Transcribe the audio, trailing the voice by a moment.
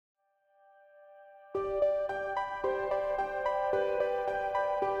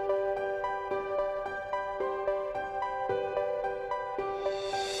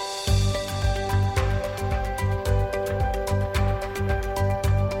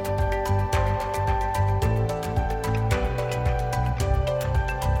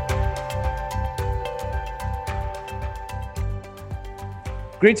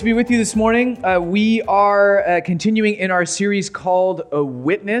Great to be with you this morning. We are continuing in our series called A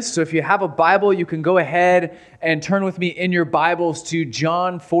Witness. So if you have a Bible, you can go ahead and turn with me in your Bibles to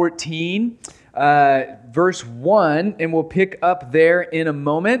John 14, verse 1, and we'll pick up there in a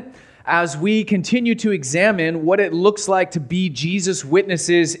moment as we continue to examine what it looks like to be Jesus'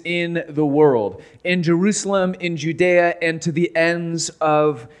 witnesses in the world, in Jerusalem, in Judea, and to the ends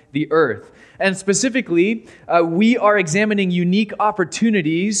of the earth. And specifically, we are examining unique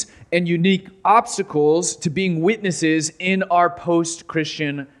opportunities and unique obstacles to being witnesses in our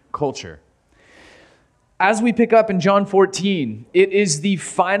post-Christian culture. As we pick up in John 14, it is the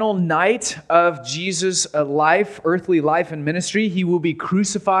final night of Jesus' life, earthly life and ministry. He will be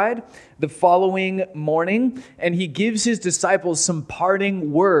crucified the following morning, and he gives his disciples some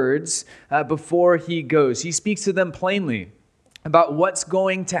parting words before he goes. He speaks to them plainly about what's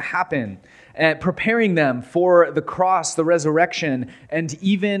going to happen, preparing them for the cross, the resurrection, and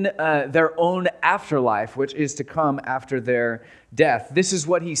even their own afterlife, which is to come after their death. This is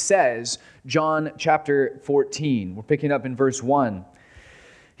what he says, John chapter 14. We're picking up in verse 1.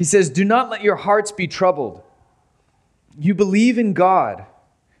 He says, "Do not let your hearts be troubled. You believe in God.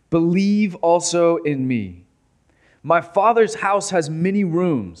 Believe also in me. My Father's house has many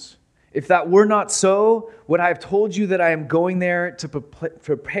rooms. If that were not so, would I have told you that I am going there to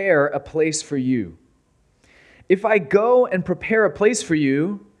prepare a place for you? If I go and prepare a place for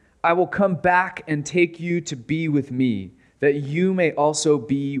you, I will come back and take you to be with me, that you may also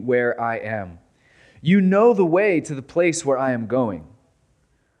be where I am. You know the way to the place where I am going."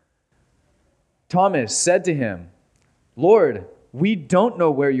 Thomas said to him, "Lord, we don't know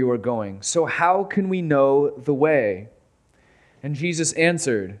where you are going, so how can we know the way?" And Jesus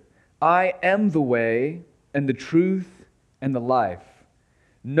answered, "I am the way and the truth and the life.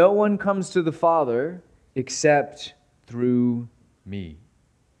 No one comes to the Father except through me."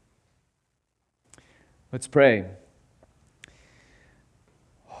 Let's pray.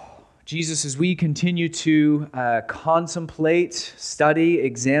 Jesus, as we continue to contemplate, study,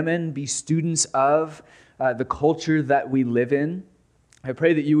 examine, be students of the culture that we live in, I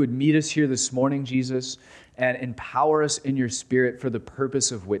pray that you would meet us here this morning, Jesus, and empower us in your Spirit for the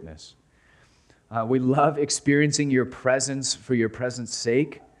purpose of witness. We love experiencing your presence for your presence'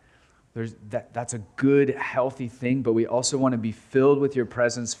 sake. That's a good, healthy thing, but we also want to be filled with your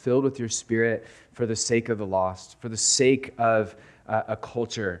presence, filled with your Spirit for the sake of the lost, for the sake of a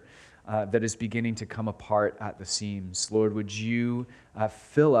culture that is beginning to come apart at the seams. Lord, would you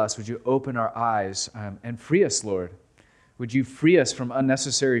fill us? Would you open our eyes and free us, Lord? Would you free us from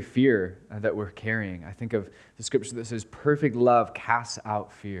unnecessary fear that we're carrying? I think of the scripture that says, perfect love casts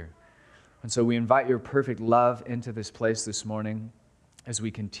out fear. And so we invite your perfect love into this place this morning as we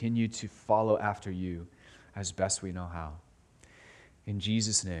continue to follow after you as best we know how. In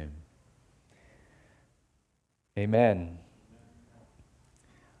Jesus' name, amen.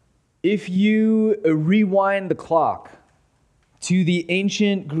 If you rewind the clock to the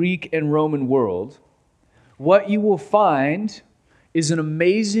ancient Greek and Roman world, what you will find is an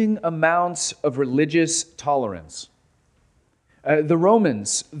amazing amount of religious tolerance. The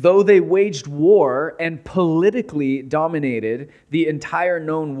Romans, though they waged war and politically dominated the entire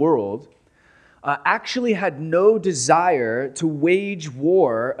known world, actually had no desire to wage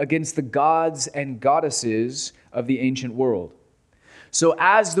war against the gods and goddesses of the ancient world. So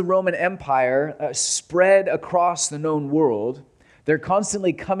as the Roman Empire spread across the known world, they're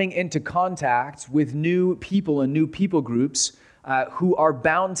constantly coming into contact with new people and new people groups who are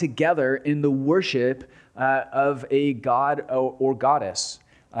bound together in the worship of a god or goddess,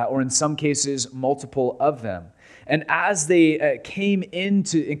 or in some cases, multiple of them. And as they came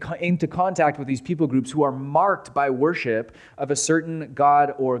into contact with these people groups who are marked by worship of a certain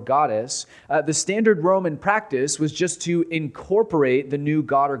god or goddess, the standard Roman practice was just to incorporate the new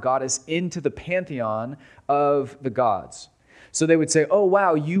god or goddess into the pantheon of the gods. So they would say, "Oh,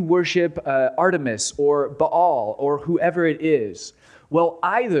 wow, you worship Artemis or Baal or whoever it is." Well,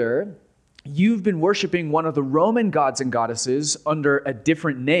 either you've been worshiping one of the Roman gods and goddesses under a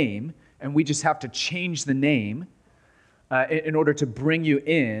different name, and we just have to change the name in order to bring you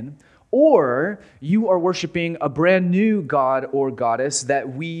in, or you are worshiping a brand new god or goddess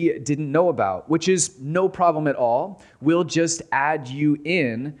that we didn't know about, which is no problem at all. We'll just add you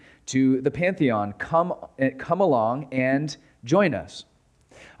in to the pantheon. Come along and join us.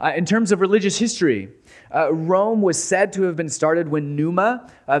 In terms of religious history, Rome was said to have been started when Numa,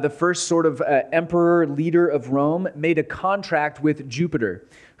 the first sort of emperor leader of Rome, made a contract with Jupiter,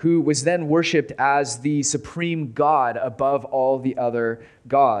 who was then worshipped as the supreme god above all the other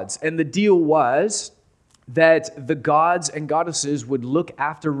gods. And the deal was that the gods and goddesses would look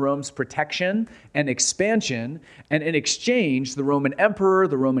after Rome's protection and expansion, and in exchange, the Roman emperor,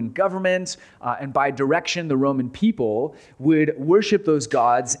 the Roman government, and by direction, the Roman people would worship those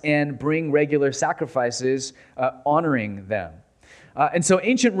gods and bring regular sacrifices honoring them. And so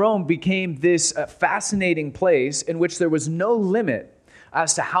ancient Rome became this fascinating place in which there was no limit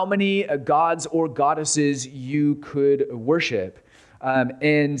as to how many gods or goddesses you could worship.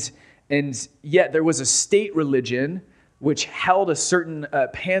 And yet there was a state religion which held a certain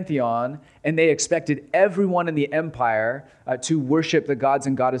pantheon, and they expected everyone in the empire to worship the gods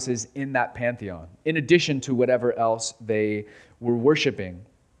and goddesses in that pantheon, in addition to whatever else they were worshiping.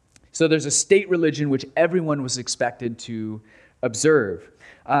 So there's a state religion which everyone was expected to observe.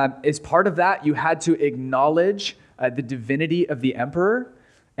 As part of that, you had to acknowledge the divinity of the emperor,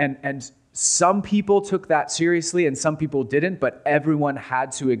 and some people took that seriously and some people didn't, but everyone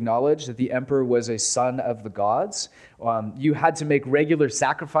had to acknowledge that the emperor was a son of the gods. You had to make regular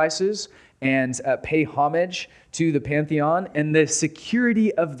sacrifices and pay homage to the pantheon, and the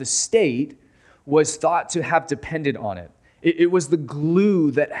security of the state was thought to have depended on it. It was the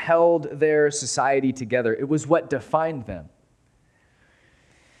glue that held their society together. It was what defined them.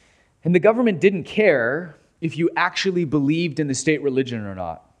 And the government didn't care if you actually believed in the state religion or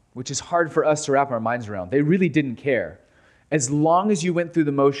not, which is hard for us to wrap our minds around. They really didn't care. As long as you went through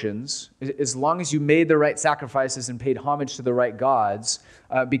the motions, as long as you made the right sacrifices and paid homage to the right gods,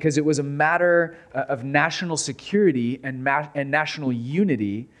 because it was a matter of national security and national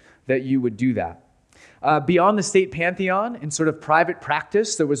unity that you would do that. Beyond the state pantheon, in sort of private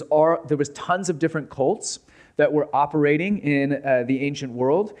practice, there was tons of different cults that were operating in the ancient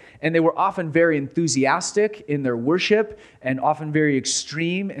world, and they were often very enthusiastic in their worship and often very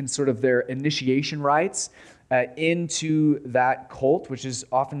extreme in sort of their initiation rites into that cult, which is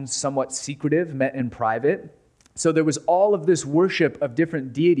often somewhat secretive, met in private. So there was all of this worship of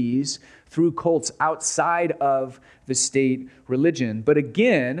different deities through cults outside of the state religion. But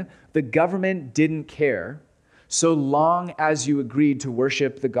again, the government didn't care so long as you agreed to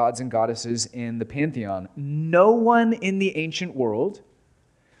worship the gods and goddesses in the pantheon. No one in the ancient world,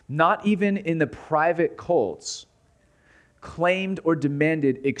 not even in the private cults, claimed or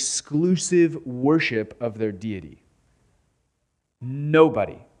demanded exclusive worship of their deity.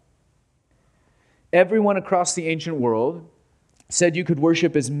 Nobody. Everyone across the ancient world said you could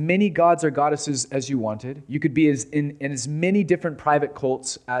worship as many gods or goddesses as you wanted. You could be in as many different private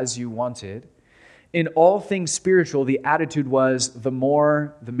cults as you wanted. In all things spiritual, the attitude was the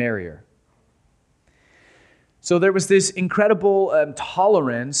more, the merrier. So there was this incredible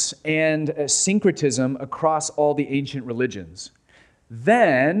tolerance and syncretism across all the ancient religions.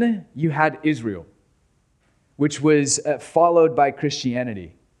 Then you had Israel, which was followed by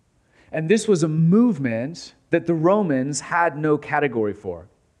Christianity. And this was a movement that the Romans had no category for.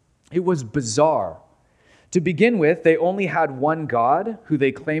 It was bizarre. To begin with, they only had one God, who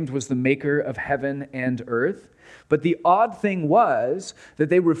they claimed was the maker of heaven and earth. But the odd thing was that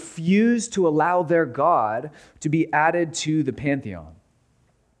they refused to allow their God to be added to the pantheon.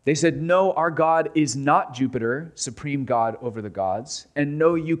 They said, no, our God is not Jupiter, supreme God over the gods, and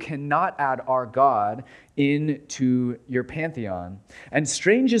no, you cannot add our God into your pantheon. And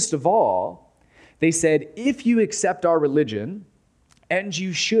strangest of all, they said, if you accept our religion, and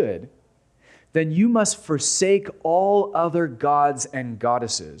you should, then you must forsake all other gods and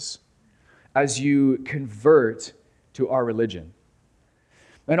goddesses as you convert to our religion.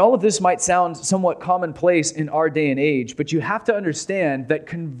 And all of this might sound somewhat commonplace in our day and age, but you have to understand that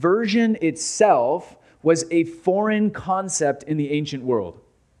conversion itself was a foreign concept in the ancient world.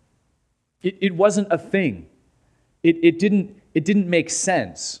 It wasn't a thing. It didn't make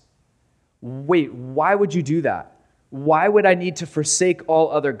sense. Wait, why would you do that? Why would I need to forsake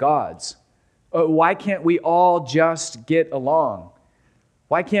all other gods? Why can't we all just get along?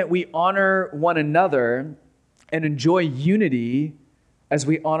 Why can't we honor one another and enjoy unity as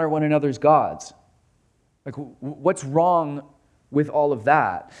we honor one another's gods? Like, what's wrong with all of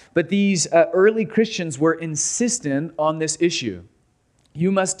that? But these early Christians were insistent on this issue.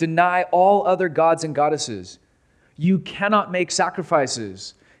 You must deny all other gods and goddesses. You cannot make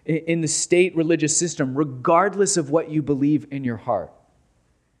sacrifices in the state religious system, regardless of what you believe in your heart.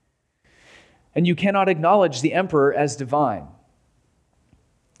 And you cannot acknowledge the emperor as divine.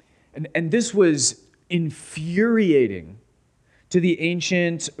 And this was infuriating to the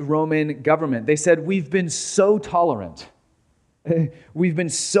ancient Roman government. They said, we've been so tolerant. We've been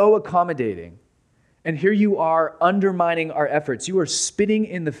so accommodating. And here you are undermining our efforts. You are spitting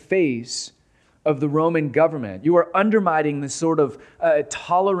in the face of the Roman government. You are undermining this sort of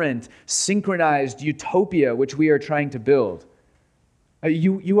tolerant, synchronized utopia which we are trying to build.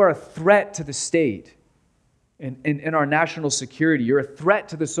 You are a threat to the state and our national security. You're a threat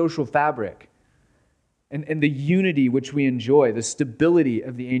to the social fabric and the unity which we enjoy, the stability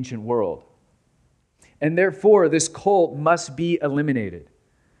of the ancient world. And therefore, this cult must be eliminated.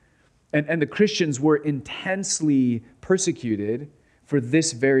 And the Christians were intensely persecuted for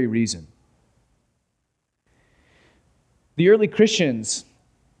this very reason. The early Christians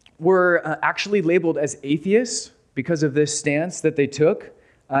were actually labeled as atheists because of this stance that they took.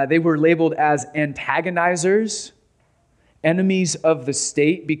 They were labeled as antagonizers, enemies of the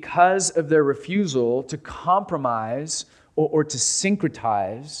state, because of their refusal to compromise or to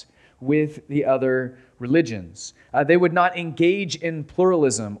syncretize with the other religions. They would not engage in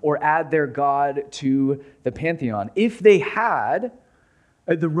pluralism or add their God to the pantheon. If they had,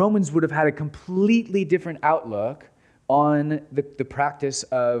 the Romans would have had a completely different outlook on the practice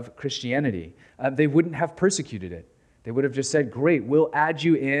of Christianity. They wouldn't have persecuted it. They would have just said, great, we'll add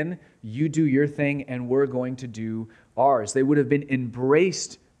you in, you do your thing, and we're going to do ours. They would have been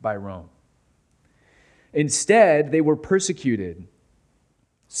embraced by Rome. Instead, they were persecuted,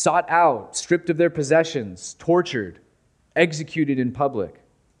 sought out, stripped of their possessions, tortured, executed in public.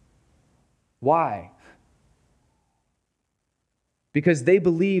 Why? Because they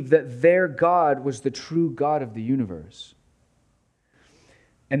believed that their God was the true God of the universe,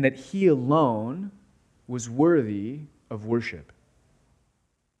 and that He alone was worthy of worship.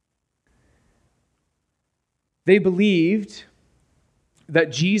 They believed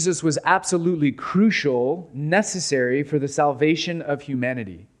that Jesus was absolutely crucial, necessary for the salvation of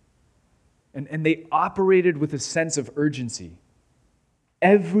humanity. And they operated with a sense of urgency.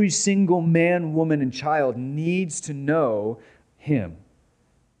 Every single man, woman, and child needs to know Him.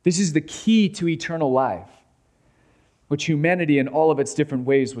 This is the key to eternal life, which humanity in all of its different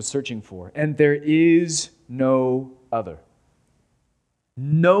ways was searching for. And there is no other.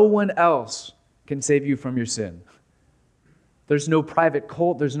 No one else can save you from your sin. There's no private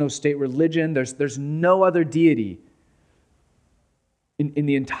cult, there's no state religion, there's no other deity in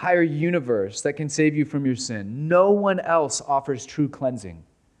the entire universe that can save you from your sin. No one else offers true cleansing,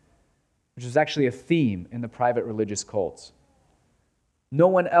 which is actually a theme in the private religious cults. No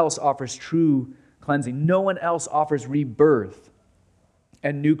one else offers true cleansing. No one else offers rebirth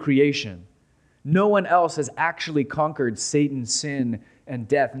and new creation. No one else has actually conquered Satan, sin, and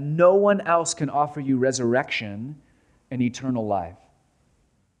death. No one else can offer you resurrection and eternal life.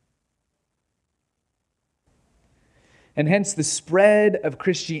 And hence the spread of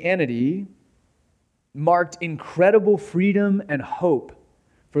Christianity marked incredible freedom and hope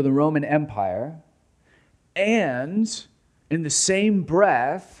for the Roman Empire, and in the same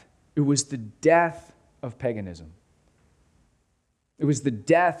breath, it was the death of paganism. It was the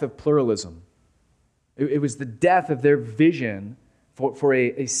death of pluralism. It was the death of their vision for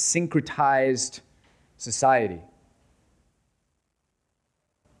a syncretized society.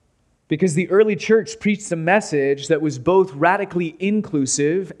 Because the early church preached a message that was both radically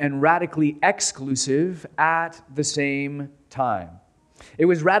inclusive and radically exclusive at the same time. It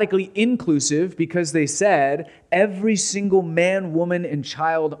was radically inclusive because they said every single man, woman, and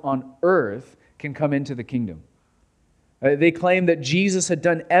child on earth can come into the kingdom. They claimed that Jesus had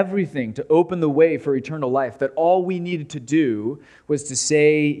done everything to open the way for eternal life, that all we needed to do was to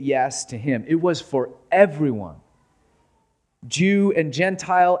say yes to Him. It was for everyone. Jew and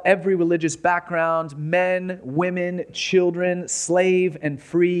Gentile, every religious background, men, women, children, slave and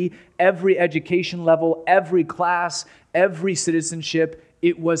free, every education level, every class, every citizenship.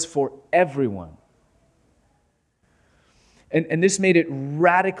 It was for everyone. And this made it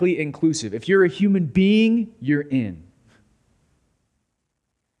radically inclusive. If you're a human being, you're in.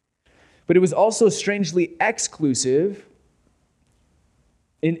 But it was also strangely exclusive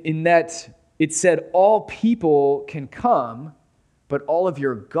in that it said all people can come, but all of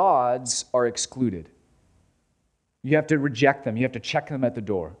your gods are excluded. You have to reject them. You have to check them at the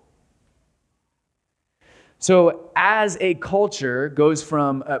door. So as a culture goes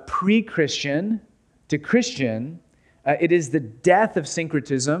from pre-Christian to Christian, it is the death of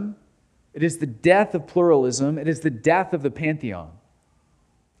syncretism. It is the death of pluralism. It is the death of the pantheon.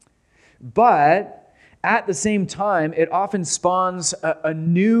 But at the same time, it often spawns a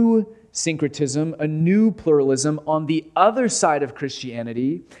new syncretism, a new pluralism on the other side of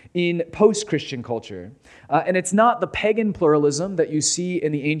Christianity in post-Christian culture. And it's not the pagan pluralism that you see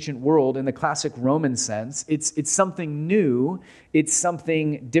in the ancient world in the classic Roman sense. It's something new. It's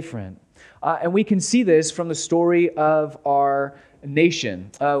something different. And we can see this from the story of our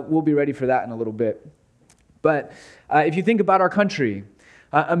nation. We'll be ready for that in a little bit. But if you think about our country,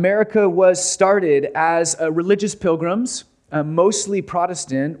 America was started as religious pilgrims, mostly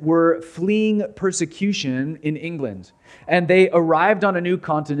Protestant, were fleeing persecution in England. And they arrived on a new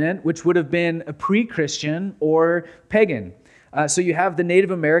continent, which would have been a pre-Christian or pagan. So you have the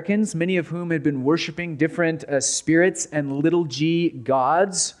Native Americans, many of whom had been worshiping different spirits and little g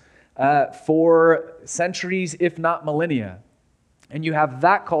gods for centuries, if not millennia. And you have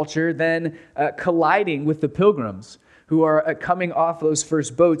that culture then colliding with the pilgrims who are coming off those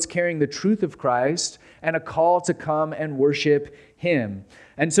first boats carrying the truth of Christ and a call to come and worship him.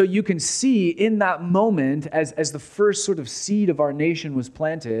 And so you can see in that moment, as the first sort of seed of our nation was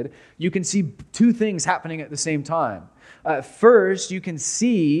planted, you can see two things happening at the same time. First, you can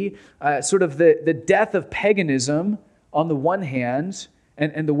see sort of the death of paganism on the one hand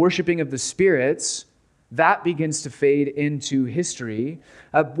and the worshiping of the spirits. That begins to fade into history,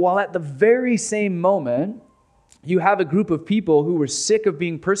 while at the very same moment, you have a group of people who were sick of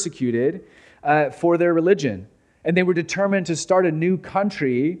being persecuted for their religion, and they were determined to start a new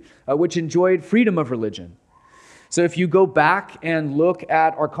country which enjoyed freedom of religion. So if you go back and look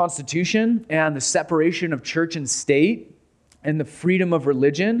at our Constitution and the separation of church and state and the freedom of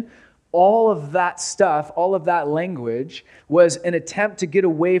religion, all of that stuff, all of that language was an attempt to get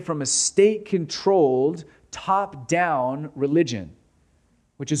away from a state-controlled, top-down religion,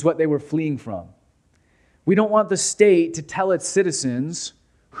 which is what they were fleeing from. We don't want the state to tell its citizens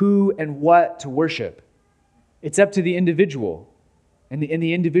who and what to worship. It's up to the individual and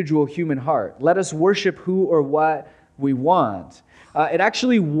the individual human heart. Let us worship who or what we want. It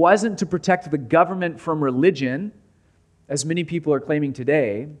actually wasn't to protect the government from religion, as many people are claiming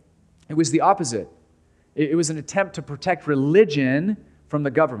today. It was the opposite. It was an attempt to protect religion from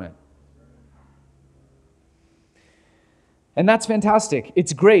the government. And that's fantastic.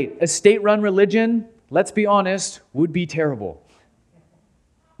 It's great. A state-run religion, let's be honest, would be terrible.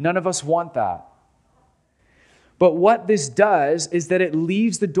 None of us want that. But what this does is that it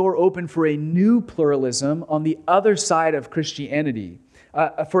leaves the door open for a new pluralism on the other side of Christianity,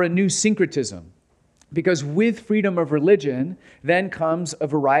 for a new syncretism. Because with freedom of religion, then comes a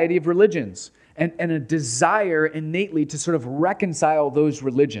variety of religions and a desire innately to sort of reconcile those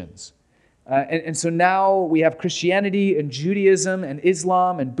religions. And so now we have Christianity and Judaism and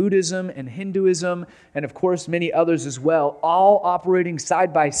Islam and Buddhism and Hinduism and, of course, many others as well, all operating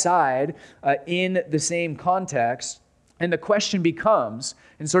side by side in the same context. And the question becomes,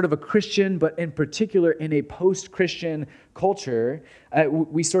 in sort of a Christian, but in particular in a post-Christian culture,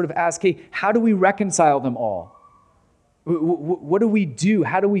 we sort of ask, hey, how do we reconcile them all? What do we do?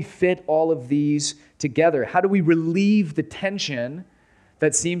 How do we fit all of these together? How do we relieve the tension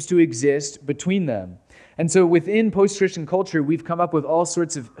that seems to exist between them? And so within post-Christian culture, we've come up with all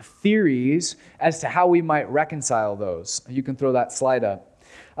sorts of theories as to how we might reconcile those. You can throw that slide up.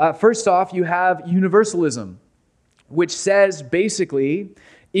 First off, you have universalism, which says basically,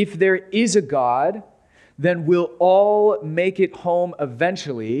 if there is a God, then we'll all make it home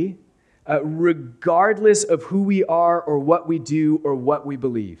eventually, regardless of who we are or what we do or what we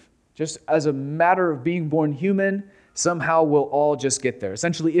believe. Just as a matter of being born human, somehow we'll all just get there.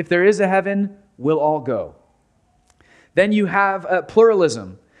 Essentially, if there is a heaven, we'll all go. Then you have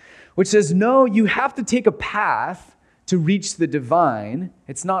pluralism, which says, no, you have to take a path to reach the divine.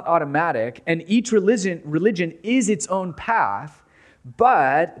 It's not automatic. And each religion is its own path,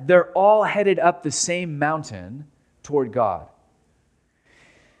 but they're all headed up the same mountain toward God.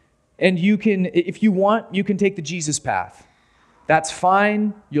 And you can, if you want, you can take the Jesus path. That's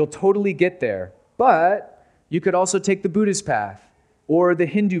fine. You'll totally get there. But you could also take the Buddhist path or the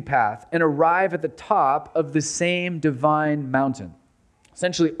Hindu path and arrive at the top of the same divine mountain.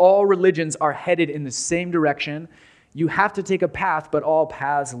 Essentially, all religions are headed in the same direction. You have to take a path, but all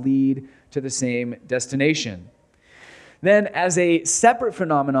paths lead to the same destination. Then, as a separate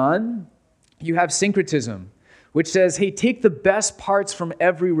phenomenon, you have syncretism, which says, hey, take the best parts from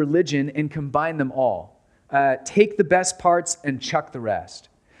every religion and combine them all. Take the best parts and chuck the rest.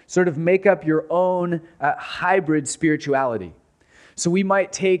 Sort of make up your own hybrid spirituality. So we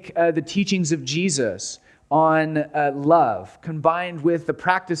might take the teachings of Jesus on love, combined with the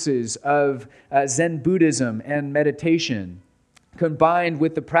practices of Zen Buddhism and meditation, combined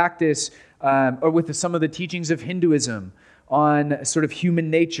with the practice or with some of the teachings of Hinduism on sort of human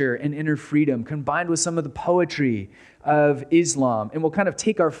nature and inner freedom, combined with some of the poetry of Islam. And we'll kind of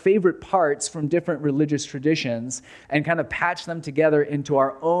take our favorite parts from different religious traditions and kind of patch them together into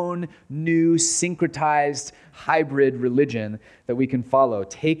our own new syncretized hybrid religion that we can follow.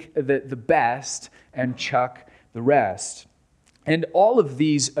 Take the best and chuck the rest. And all of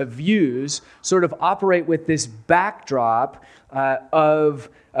these views sort of operate with this backdrop of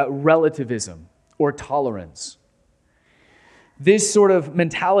relativism or tolerance. This sort of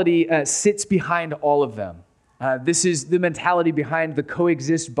mentality sits behind all of them. This is the mentality behind the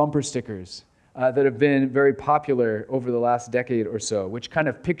coexist bumper stickers that have been very popular over the last decade or so, which kind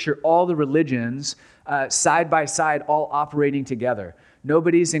of picture all the religions side by side, all operating together.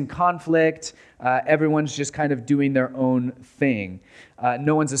 Nobody's in conflict. Everyone's just kind of doing their own thing.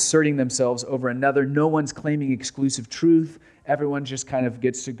 No one's asserting themselves over another. No one's claiming exclusive truth. Everyone just kind of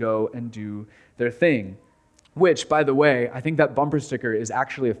gets to go and do their thing. Which, by the way, I think that bumper sticker is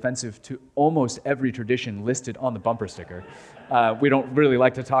actually offensive to almost every tradition listed on the bumper sticker. We don't really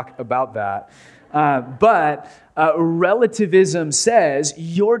like to talk about that. But relativism says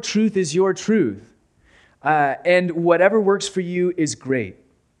your truth is your truth. And whatever works for you is great.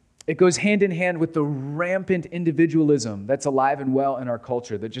 It goes hand in hand with the rampant individualism that's alive and well in our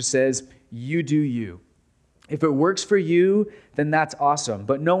culture that just says, you do you. If it works for you, then that's awesome.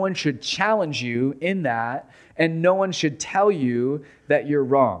 But no one should challenge you in that, and no one should tell you that you're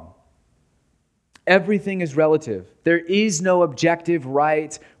wrong. Everything is relative. There is no objective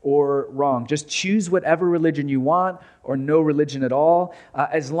right or wrong. Just choose whatever religion you want or no religion at all.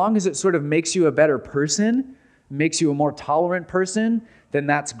 As long as it sort of makes you a better person, makes you a more tolerant person, then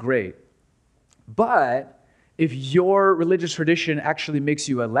that's great. But if your religious tradition actually makes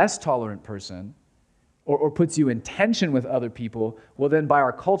you a less tolerant person, or puts you in tension with other people, well then by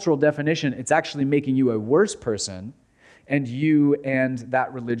our cultural definition, it's actually making you a worse person, and you and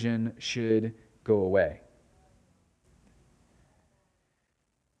that religion should go away.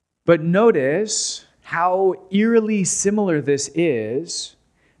 But notice how eerily similar this is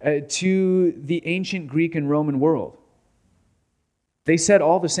to the ancient Greek and Roman world. They said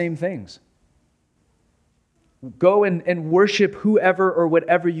all the same things. Go and worship whoever or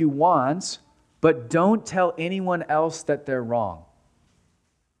whatever you want, but don't tell anyone else that they're wrong.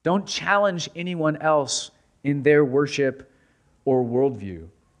 Don't challenge anyone else in their worship or worldview.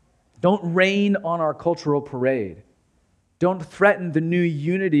 Don't rain on our cultural parade. Don't threaten the new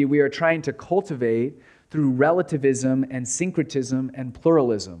unity we are trying to cultivate through relativism and syncretism and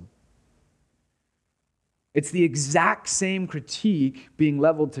pluralism. It's the exact same critique being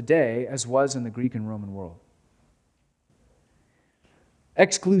leveled today as was in the Greek and Roman world.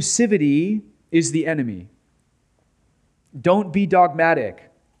 Exclusivity is the enemy. Don't be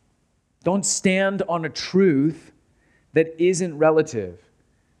dogmatic. Don't stand on a truth that isn't relative.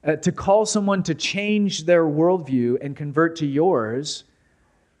 To call someone to change their worldview and convert to yours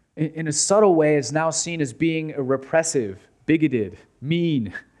in a subtle way is now seen as being repressive, bigoted,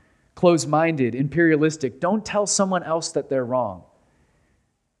 mean, closed-minded, imperialistic. Don't tell someone else that they're wrong,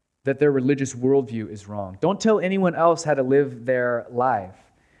 that their religious worldview is wrong. Don't tell anyone else how to live their life.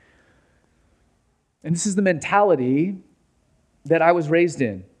 And this is the mentality that I was raised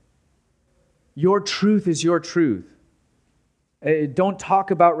in. Your truth is your truth. Don't talk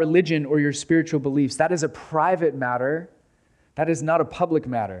about religion or your spiritual beliefs. That is a private matter. That is not a public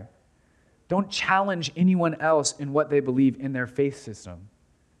matter. Don't challenge anyone else in what they believe in their faith system,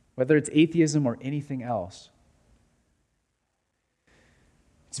 whether it's atheism or anything else.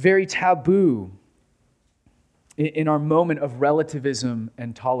 It's very taboo in our moment of relativism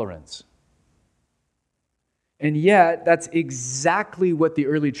and tolerance. And yet, that's exactly what the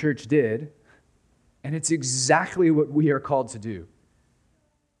early church did, and it's exactly what we are called to do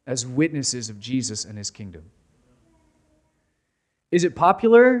as witnesses of Jesus and his kingdom. Is it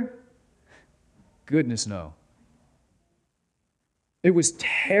popular? Goodness, no. It was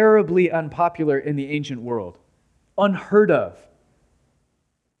terribly unpopular in the ancient world, unheard of.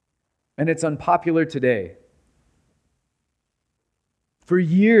 And it's unpopular today. For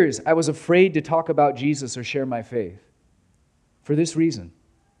years, I was afraid to talk about Jesus or share my faith for this reason.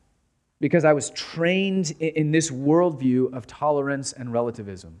 Because I was trained in this worldview of tolerance and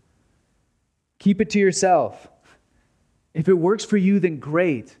relativism. Keep it to yourself. If it works for you, then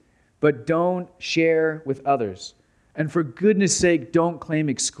great, but don't share with others. And for goodness sake, don't claim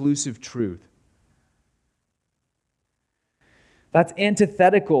exclusive truth. That's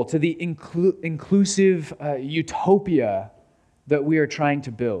antithetical to the inclusive utopia that we are trying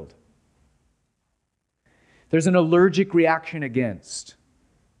to build. There's an allergic reaction against.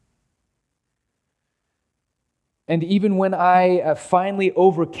 And even when I finally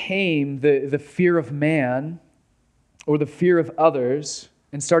overcame the fear of man or the fear of others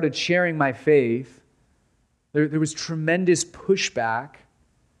and started sharing my faith, there was tremendous pushback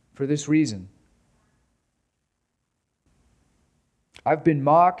for this reason. I've been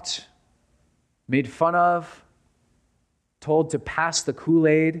mocked, made fun of, told to pass the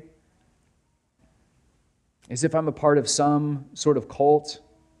Kool-Aid, as if I'm a part of some sort of cult.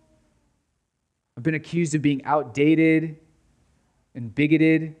 I've been accused of being outdated and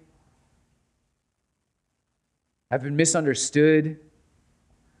bigoted. I've been misunderstood.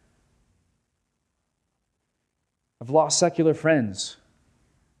 I've lost secular friends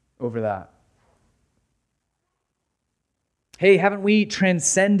over that. Hey, haven't we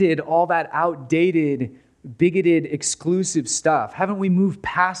transcended all that outdated, bigoted, exclusive stuff? Haven't we moved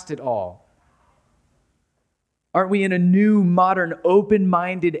past it all? Aren't we in a new, modern,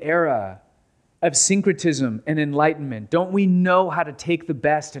 open-minded era of syncretism and enlightenment? Don't we know how to take the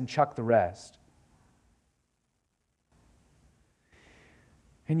best and chuck the rest?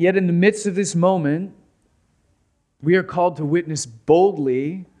 And yet in the midst of this moment, we are called to witness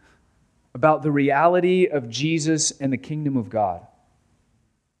boldly about the reality of Jesus and the kingdom of God.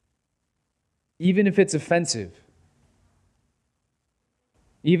 Even if it's offensive,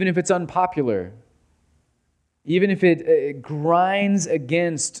 even if it's unpopular, even if it grinds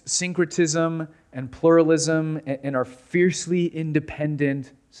against syncretism and pluralism in our fiercely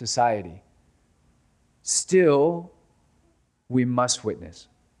independent society, still we must witness.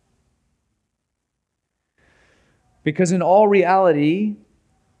 Because in all reality,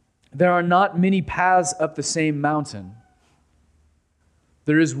 there are not many paths up the same mountain.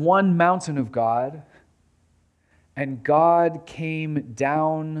 There is one mountain of God, and God came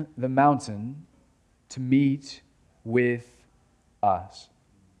down the mountain to meet with us.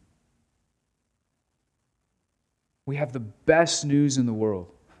 We have the best news in the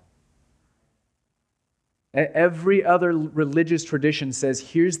world. Every other religious tradition says,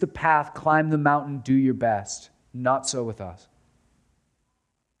 here's the path, climb the mountain, do your best. Not so with us.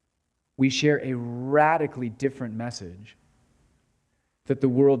 We share a radically different message that the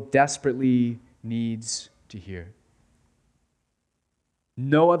world desperately needs to hear.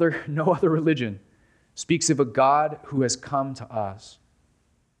 No other religion speaks of a God who has come to us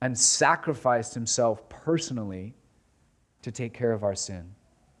and sacrificed himself personally to take care of our sin.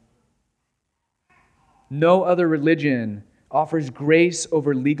 No other religion offers grace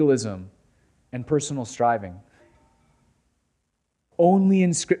over legalism and personal striving. Only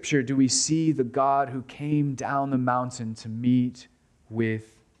in Scripture do we see the God who came down the mountain to meet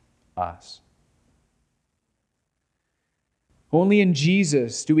with us. Only in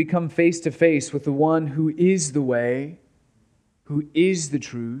Jesus do we come face to face with the one who is the way, who is the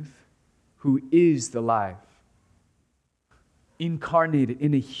truth, who is the life. Incarnated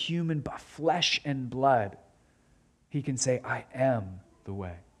in a human by flesh and blood, he can say, I am the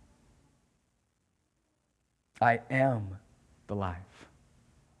way. I am the life.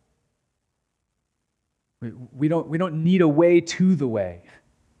 We don't need a way to the way.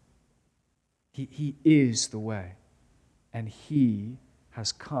 He is the way. And he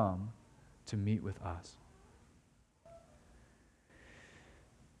has come to meet with us.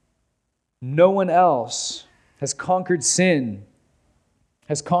 No one else has conquered sin,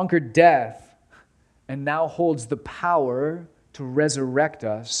 has conquered death, and now holds the power to resurrect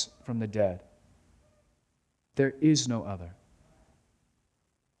us from the dead. There is no other.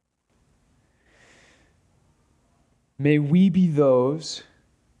 May we be those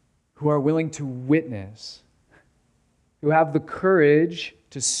who are willing to witness, who have the courage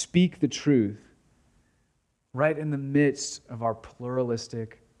to speak the truth right in the midst of our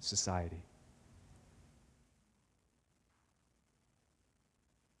pluralistic society.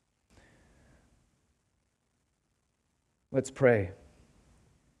 Let's pray.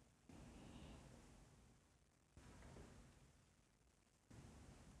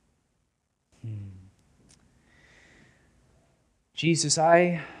 Jesus,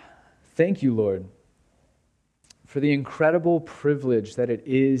 I thank you, Lord, for the incredible privilege that it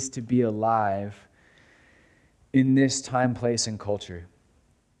is to be alive in this time, place, and culture.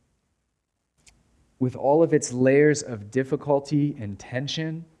 With all of its layers of difficulty and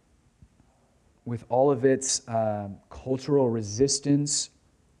tension, with all of its cultural resistance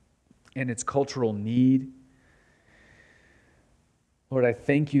and its cultural need. Lord, I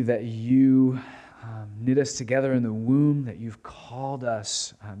thank you that you knit us together in the womb, that you've called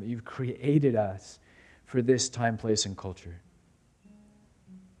us, that you've created us for this time, place, and culture.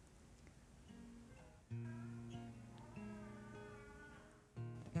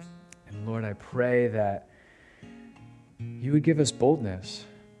 And Lord, I pray that you would give us boldness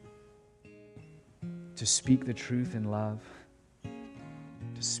to speak the truth in love,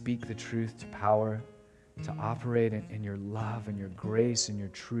 to speak the truth to power, to operate in your love and your grace and your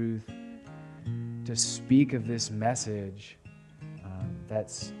truth, to speak of this message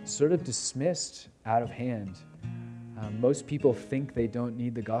that's sort of dismissed out of hand Most people think they don't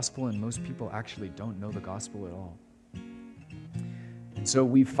need the gospel, and most people actually don't know the gospel at all. And so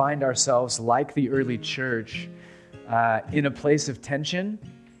we find ourselves, like the early church, in a place of tension.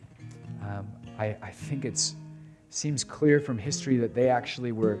 I think it seems clear from history that they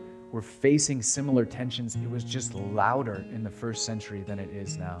actually were facing similar tensions. It was just louder in the first century than it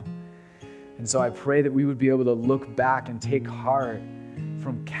is now. And so I pray that we would be able to look back and take heart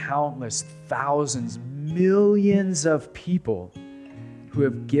from countless thousands, millions of people who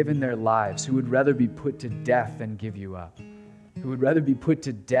have given their lives, who would rather be put to death than give you up, who would rather be put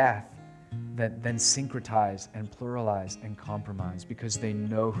to death than syncretize and pluralize and compromise because they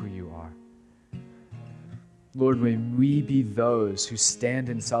know who you are. Lord, may we be those who stand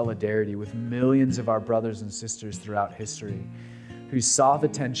in solidarity with millions of our brothers and sisters throughout history, who saw the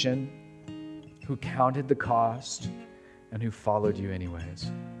tension, who counted the cost, and who followed you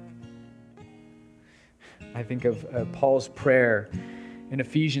anyways. I think of Paul's prayer in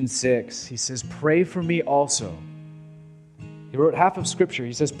Ephesians 6. He says, pray for me also. He wrote half of Scripture.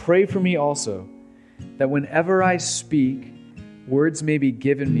 He says, pray for me also, that whenever I speak, words may be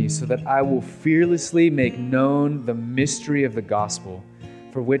given me so that I will fearlessly make known the mystery of the gospel,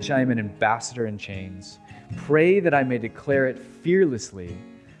 for which I am an ambassador in chains. Pray that I may declare it fearlessly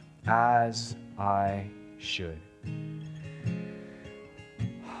as I should.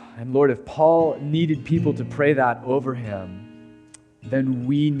 And Lord, if Paul needed people to pray that over him, then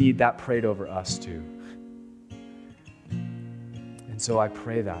we need that prayed over us too. And so I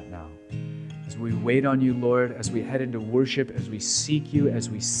pray that now. As we wait on you, Lord, as we head into worship, as we seek you, as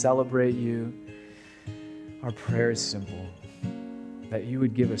we celebrate you, our prayer is simple. That you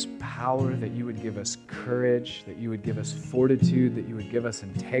would give us power, that you would give us courage, that you would give us fortitude, that you would give us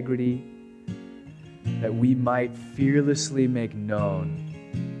integrity, that we might fearlessly make known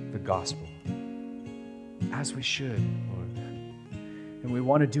the gospel, as we should, Lord. And we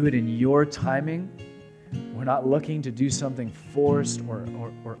want to do it in your timing. We're not looking to do something forced or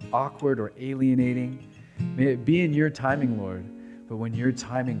awkward or alienating. May it be in your timing, Lord. But when your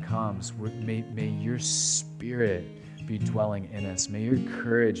timing comes, may your Spirit be dwelling in us. May your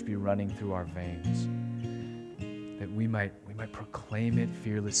courage be running through our veins. That we might proclaim it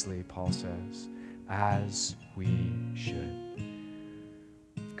fearlessly, Paul says, as we should.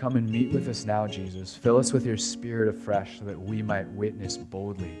 Come and meet with us now, Jesus. Fill us with your Spirit afresh so that we might witness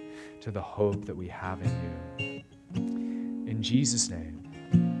boldly to the hope that we have in you. In Jesus' name,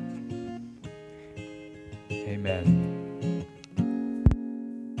 amen.